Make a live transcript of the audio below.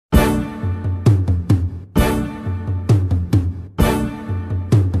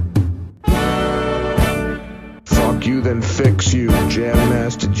then fix you. Jam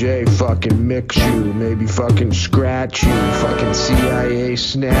Master J fucking mix you. Maybe fucking scratch you. Fucking CIA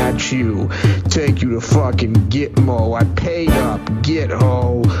snatch you. Take you to fucking Gitmo. I paid up, get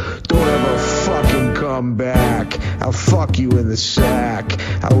ho. Don't ever fucking come back. I'll fuck you in the sack.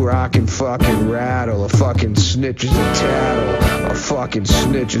 I'll rock and fucking rattle. A fucking snitch is a tattle. A fucking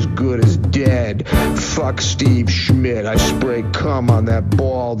snitch as good as dead. Fuck Steve Schmidt. I spray cum on that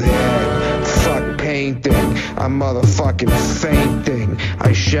bald head. Fuck painting. I'm motherfucking fainting.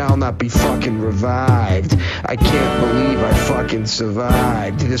 I shall not be fucking revived. I can't believe I fucking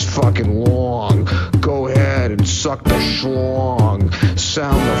survived this fucking long. Go ahead and suck the schlong.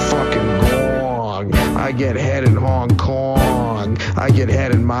 Sound the fucking gong. I get head in Hong Kong. I get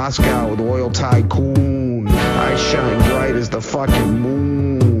head in Moscow with oil tycoon. I shine bright as the fucking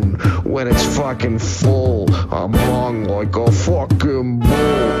moon. When it's fucking full, I'm hung like a fucking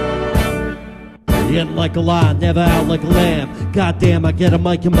bull. In like a lion, never out like a lamb. Goddamn, I get a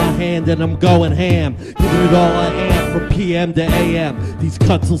mic in my hand and I'm going ham. Giving it all I am from PM to AM. These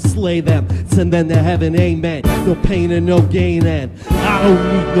cuts will slay them, send them to heaven, amen. No pain and no gain, and I don't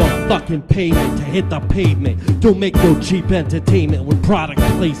need no fucking payment to hit the pavement. Don't make no cheap entertainment with product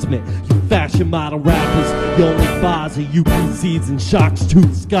placement. You fashion model rappers, you only bars are UPCs and sharks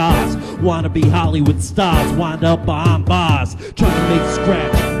tooth scars. Wanna be Hollywood stars, wind up behind bars. Trying to make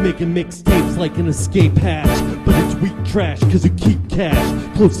scratch, making mixtapes like an escape hatch. But it's weak trash, cause you keep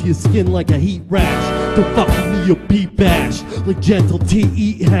cash close to your skin like a heat rash. Don't fuck with me, you'll be bashed like gentle tea,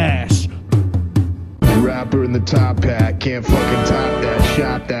 eat hash. Rapper in the top hat, can't fucking top that.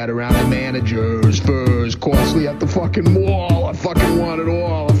 Shot that around the managers. Furs, costly at the fucking mall. I fucking want it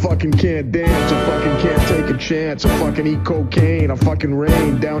all. I fucking can't dance. I fucking can't take a chance. I fucking eat cocaine. I fucking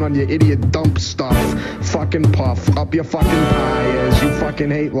rain down on your idiot dump stuff. Fucking puff up your fucking tires. You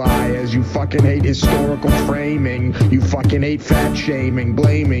fucking hate liars. You fucking hate historical framing. You fucking hate fat shaming,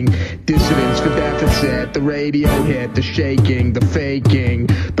 blaming dissidents for deficit. The radio hit, the shaking, the faking,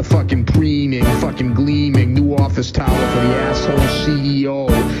 the fucking preening, fucking gleaming. New office tower for the asshole CEO.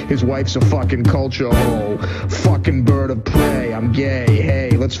 His wife's a fucking culture hoe. Fucking bird of prey. I'm gay.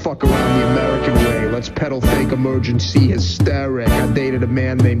 Hey, let's fuck around the American way. Let's peddle fake emergency hysteric. I dated a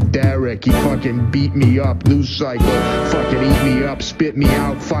man named Derek. He fucking beat me up. News cycle. Fucking eat me up. Spit me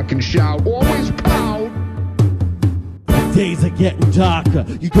out. Fucking shout. Always pout. Days are getting darker,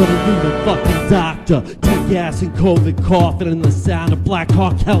 you gotta need a fucking doctor. Take gas and COVID coughing and the sound of Black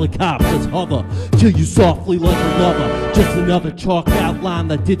Hawk helicopters hover. Kill you softly like a lover. Just another chalk outline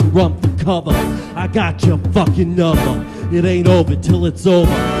that didn't run for cover. I got your fucking number. It ain't over till it's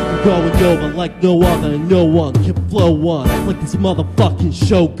over. I'm going over like no other and no one can flow one. Like this motherfucking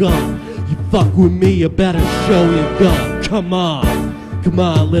Shogun. You fuck with me, you better show your gun. Come on, come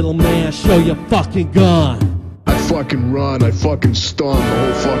on little man, show your fucking gun. I fucking run, I fucking stun the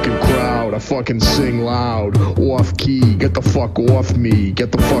whole fucking crowd. I fucking sing loud, off key, get the fuck off me.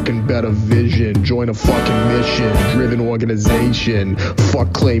 Get the fucking better vision, join a fucking mission, driven organization. Fuck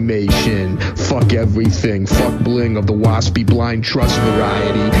claymation, fuck everything. Fuck bling of the waspy blind trust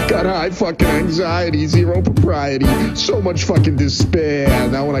variety. Got high fucking anxiety, zero propriety. So much fucking despair.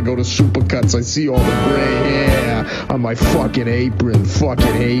 Now when I go to Supercuts I see all the gray hair on my fucking apron.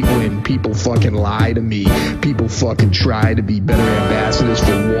 Fucking hate when people fucking lie to me. People fucking try to be better ambassadors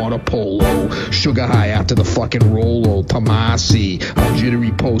for water polo. Sugar high after the fucking Rolo. Tomasi, I'm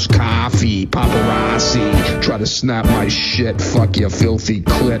jittery post coffee. Paparazzi, try to snap my shit. Fuck your filthy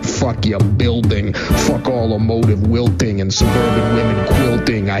clit. Fuck your building. Fuck all emotive wilting and suburban women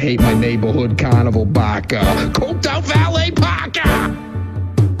quilting. I hate my neighborhood carnival baka. Coked out valet parka.